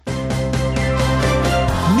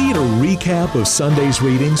recap of Sunday's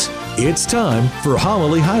readings? It's time for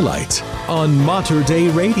Homily Highlights on Mater Dei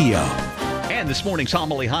Radio. And this morning's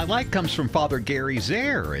homily highlight comes from Father Gary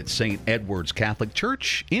Zerr at St. Edward's Catholic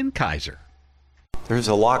Church in Kaiser. There's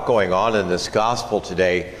a lot going on in this gospel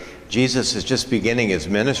today. Jesus is just beginning his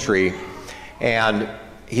ministry, and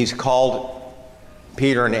he's called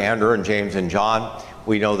Peter and Andrew and James and John.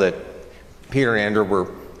 We know that Peter and Andrew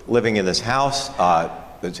were living in this house.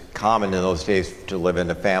 It's common in those days to live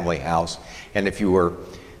in a family house. And if you were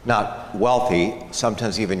not wealthy,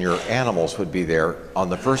 sometimes even your animals would be there on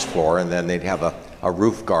the first floor, and then they'd have a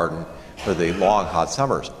roof garden for the long, hot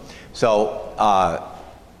summers. So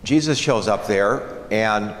Jesus shows up there,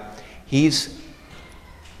 and he's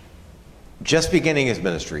just beginning his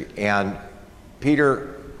ministry. And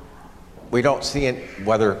Peter, we don't see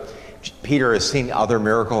whether Peter has seen other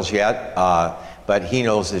miracles yet, but he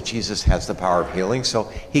knows that Jesus has the power of healing, so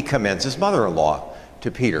he commends his mother-in-law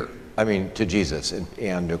to Jesus.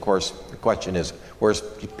 And of course, the question is, where's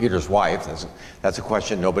Peter's wife? That's a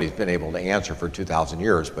question nobody's been able to answer for 2,000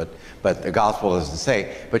 years, but the gospel doesn't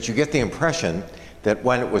say. But you get the impression that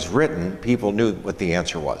when it was written, people knew what the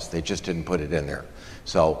answer was. They just didn't put it in there.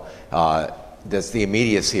 So that's the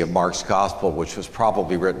immediacy of Mark's gospel, which was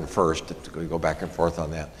probably written first. We go back and forth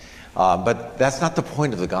on that. But that's not the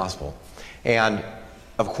point of the gospel. And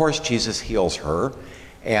of course, Jesus heals her,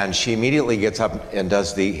 and she immediately gets up and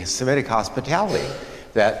does the Semitic hospitality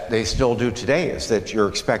that they still do today, is that you're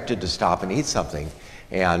expected to stop and eat something,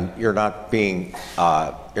 and you're not being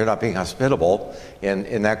hospitable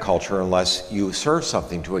in that culture unless you serve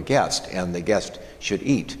something to a guest, and the guest should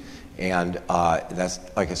eat. And that's,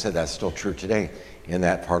 like I said, that's still true today in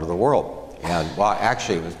that part of the world. And well,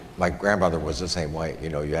 actually, my grandmother was the same way. You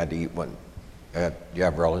know, you had to eat when you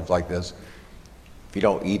have relatives like this. If you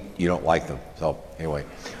don't eat, you don't like them. So anyway,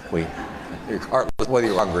 regardless whether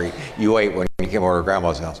you're hungry, you ate when you came over to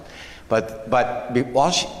Grandma's house. But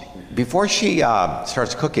before she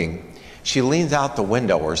starts cooking, she leans out the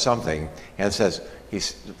window or something and says,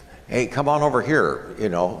 "Hey, come on over here. You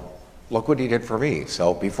know, look what he did for me."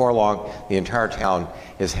 So before long, the entire town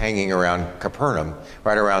is hanging around Capernaum,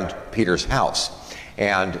 right around Peter's house,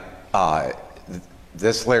 and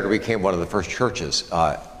this later became one of the first churches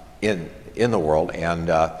in the world, and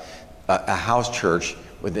a house church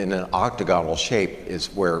within an octagonal shape is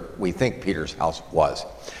where we think Peter's house was.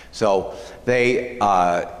 So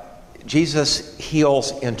Jesus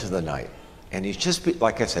heals into the night, and he's just,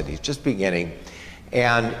 like I said, he's just beginning,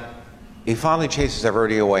 and he finally chases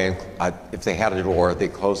everybody away, and if they had a door, they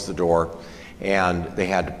closed the door, and they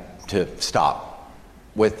had to stop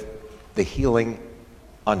with the healing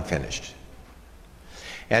unfinished.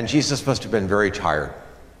 And Jesus must have been very tired.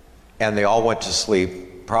 And they all went to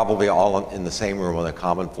sleep, probably all in the same room on the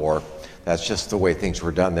common floor. That's just the way things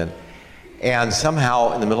were done then. And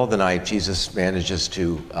somehow, in the middle of the night, Jesus manages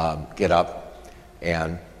to get up,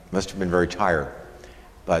 and must have been very tired.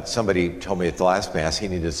 But somebody told me at the last Mass he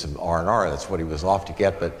needed some R&R. That's what he was off to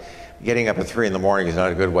get. But getting up at 3 in the morning is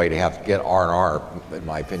not a good way to have to get R&R, in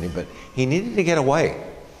my opinion. But he needed to get away.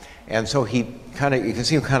 And so you can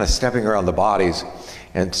see him kind of stepping around the bodies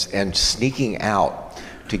and sneaking out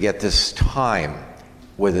to get this time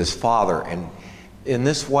with his Father. And in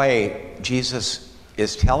this way, Jesus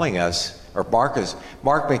is telling us, or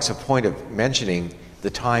Mark makes a point of mentioning the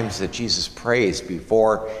times that Jesus prays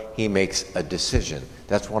before he makes a decision.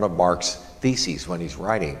 That's one of Mark's theses when he's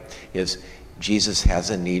writing, is Jesus has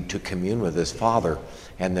a need to commune with his Father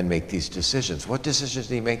and then make these decisions. What decisions is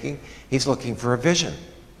he making? He's looking for a vision.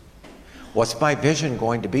 What's my vision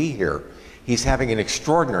going to be here? He's having an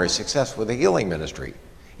extraordinary success with the healing ministry.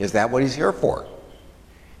 Is that what he's here for?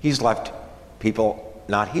 He's left people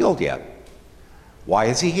not healed yet. Why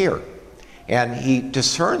is he here? And he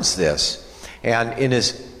discerns this. And in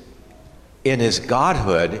his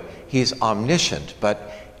godhood, he's omniscient,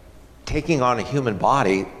 but taking on a human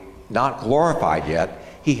body, not glorified yet,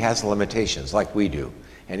 he has limitations like we do.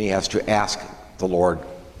 And he has to ask the Lord,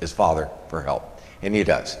 his Father, for help. And he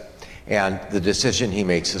does. And the decision he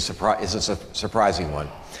makes is a surprising one.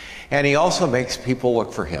 And he also makes people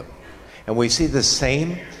look for him. And we see the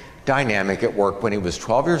same dynamic at work when he was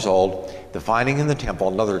 12 years old, the finding in the temple,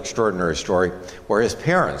 another extraordinary story, where his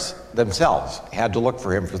parents themselves had to look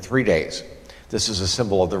for him for 3 days. This is a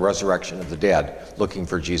symbol of the resurrection of the dead, looking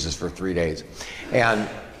for Jesus for 3 days. And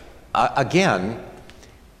again,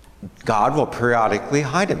 God will periodically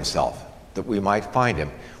hide himself that we might find him.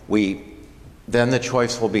 Then the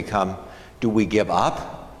choice will become, do we give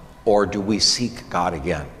up or do we seek God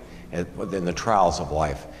again in the trials of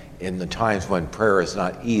life? in the times when prayer is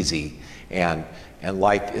not easy and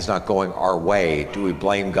life is not going our way, do we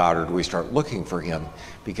blame God or do we start looking for him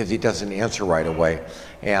because he doesn't answer right away?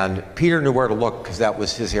 And Peter knew where to look because that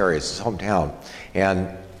was his area, it's his hometown.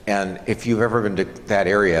 And if you've ever been to that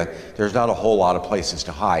area, there's not a whole lot of places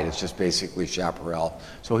to hide. It's just basically chaparral.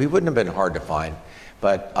 So he wouldn't have been hard to find.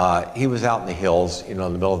 But he was out in the hills, in the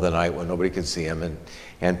middle of the night when nobody could see him.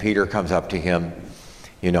 And Peter comes up to him,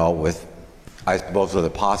 with, I suppose, with a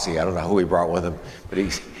posse. I don't know who he brought with him. But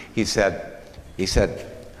he said,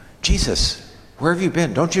 Jesus, where have you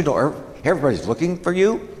been? Don't you know everybody's looking for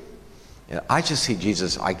you? And I just see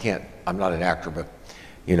Jesus. I'm not an actor, but,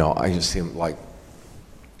 I just see him like,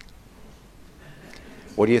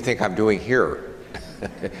 what do you think I'm doing here?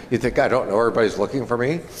 You think I don't know everybody's looking for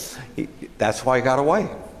me? That's why he got away.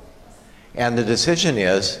 And the decision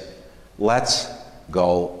is, let's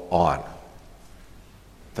go on.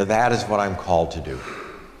 For that is what I'm called to do.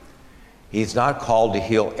 He's not called to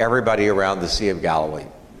heal everybody around the Sea of Galilee.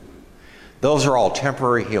 Those are all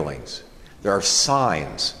temporary healings. There are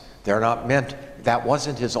signs. They're not meant, that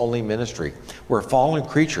wasn't his only ministry. We're fallen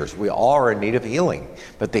creatures. We all are in need of healing.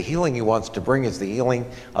 But the healing he wants to bring is the healing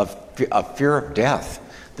of fear of death.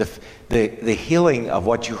 The healing of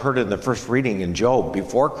what you heard in the first reading in Job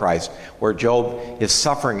before Christ, where Job is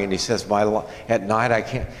suffering and he says, at night I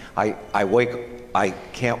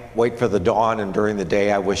can't wait for the dawn, and during the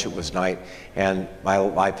day I wish it was night, and my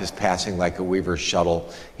life is passing like a weaver's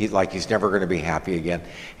shuttle. He's never going to be happy again.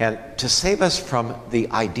 And to save us from the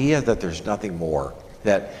idea that there's nothing more,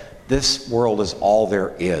 that this world is all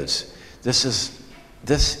there is, this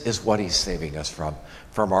is what he's saving us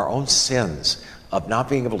from our own sins, of not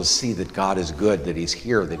being able to see that God is good, that he's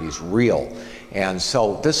here, that he's real. And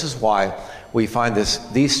so this is why we find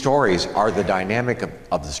these stories are the dynamic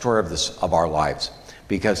of the story of our lives,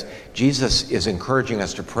 because Jesus is encouraging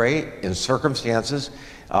us to pray in circumstances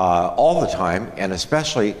all the time, and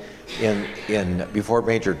especially before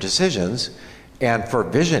major decisions, and for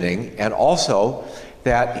visioning, and also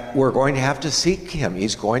that we're going to have to seek him.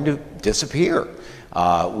 He's going to disappear.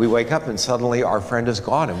 We wake up and suddenly our friend is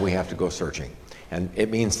gone and we have to go searching. And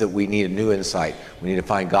it means that we need a new insight. We need to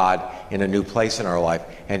find God in a new place in our life,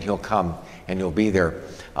 and he'll come and he'll be there.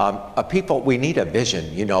 We need a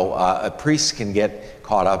vision. A priest can get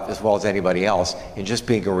caught up, as well as anybody else, in just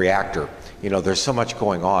being a reactor. There's so much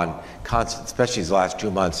going on, constant, especially these last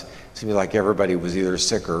 2 months. It seems like everybody was either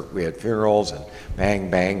sick or we had funerals and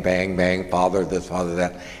bang, bang, bang, bang, father this, father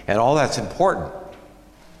that. And all that's important.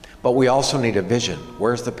 But we also need a vision.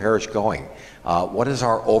 Where's the parish going? What is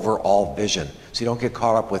our overall vision? So you don't get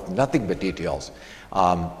caught up with nothing but details.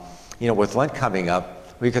 With Lent coming up,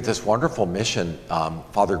 we get this wonderful mission.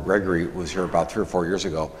 Father Gregory was here about 3 or 4 years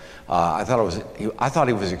ago. I thought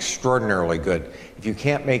he was extraordinarily good. If you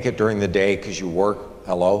can't make it during the day because you work,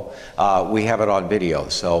 we have it on video.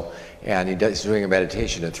 And he's doing a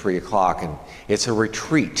meditation at 3 o'clock, and it's a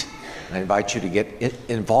retreat. And I invite you to get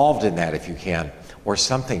involved in that if you can, or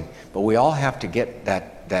something. But we all have to get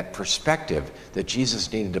that perspective that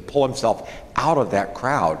Jesus needed to pull himself out of that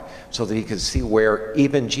crowd so that he could see where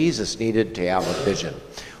even Jesus needed to have a vision.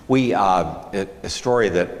 A story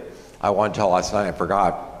that I want to tell last night, I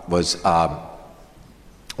forgot, was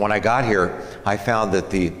when I got here, I found that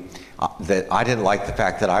that I didn't like the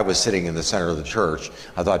fact that I was sitting in the center of the church.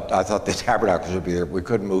 I thought the tabernacles would be there. We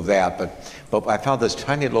couldn't move that, but I found this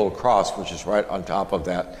tiny little cross, which is right on top of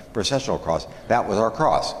that processional cross. That was our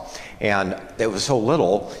cross. And it was so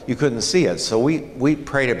little, you couldn't see it. So we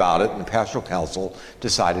prayed about it, and the pastoral council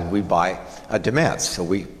decided we'd buy a Demetz. So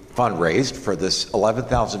we fundraised for this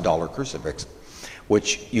 $11,000 crucifix,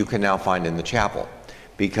 which you can now find in the chapel,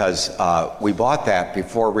 because we bought that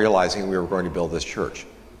before realizing we were going to build this church.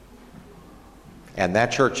 And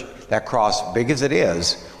that church, that cross, big as it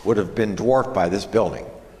is, would have been dwarfed by this building.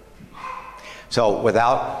 So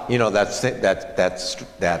without,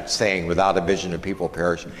 that saying, without a vision, a people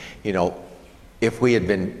perish. If we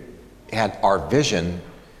had our vision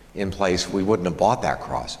in place, we wouldn't have bought that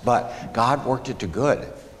cross. But God worked it to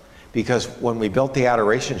good, because when we built the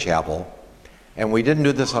Adoration Chapel, and we didn't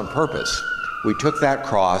do this on purpose, we took that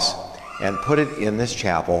cross and put it in this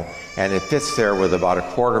chapel, and it fits there with about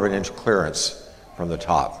 1/4 inch clearance from the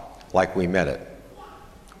top, like we meant it.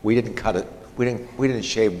 We didn't cut it. We didn't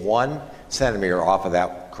shave 1 centimeter off of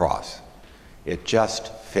that cross. It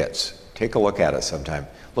just fits. Take a look at it sometime.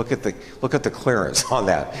 Look at the clearance on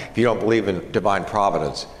that. If you don't believe in divine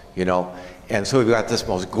providence, And so we've got this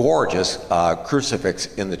most gorgeous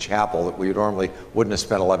crucifix in the chapel that we normally wouldn't have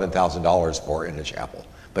spent $11,000 for in the chapel.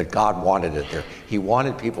 but God wanted it there. He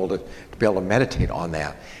wanted people to be able to meditate on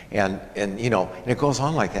that. And it goes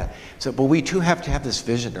on like that. So, but we too have to have this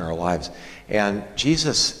vision in our lives. And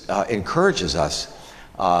Jesus encourages us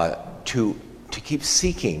to keep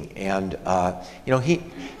seeking. And,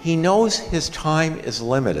 he knows his time is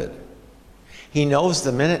limited. He knows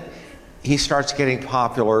the minute he starts getting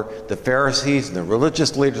popular, the Pharisees and the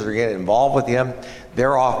religious leaders are getting involved with him.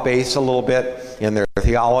 They're off base a little bit in their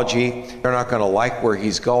theology. They're not going to like where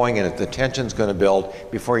he's going, and the tension's going to build.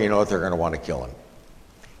 Before you know it, they're going to want to kill him.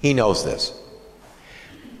 He knows this.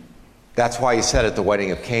 That's why he said at the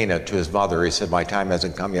wedding of Cana to his mother, he said, "My time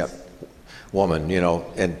hasn't come yet, woman,"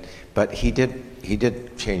 but he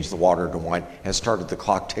did change the water to wine and started the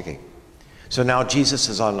clock ticking. So now Jesus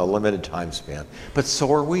is on a limited time span, but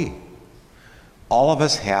so are we. All of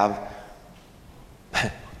us have,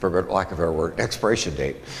 for lack of a better word, expiration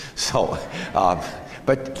date. So,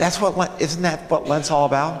 but isn't that what Lent's all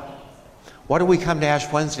about? What do we come to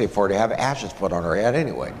Ash Wednesday for? To have ashes put on our head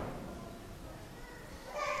anyway.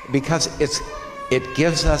 Because it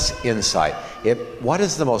gives us insight. What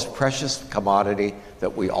is the most precious commodity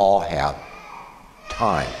that we all have?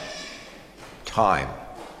 Time. Time.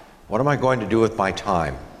 What am I going to do with my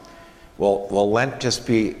time? Will Lent just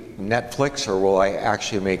be Netflix, or will I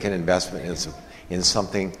actually make an investment in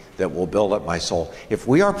something that will build up my soul? If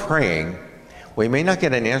we are praying, we may not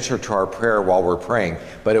get an answer to our prayer while we're praying,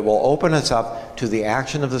 but it will open us up to the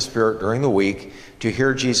action of the Spirit during the week, to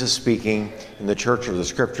hear Jesus speaking in the church or the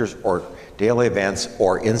scriptures or daily events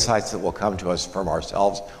or insights that will come to us from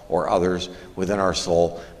ourselves or others within our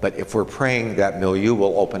soul. But if we're praying, that milieu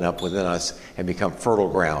will open up within us and become fertile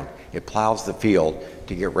ground. It plows the field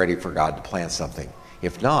to get ready for God to plant something.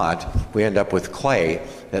 If not, we end up with clay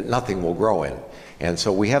that nothing will grow in. And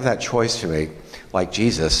so we have that choice to make, like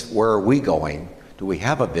Jesus. Where are we going? Do we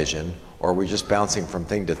have a vision, or are we just bouncing from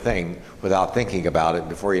thing to thing without thinking about it?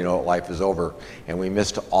 Before you know it, life is over, and we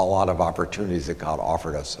missed a lot of opportunities that God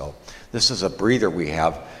offered us. So this is a breather we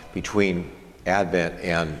have between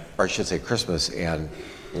Christmas and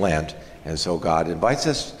Lent. And so God invites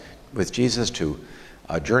us with Jesus to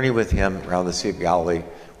journey with him around the Sea of Galilee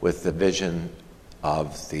with the vision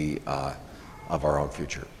of our own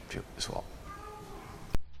future too, as well.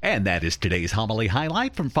 And that is today's homily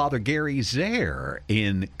highlight from Father Gary Zerr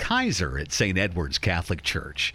in Kaiser at St. Edward's Catholic Church.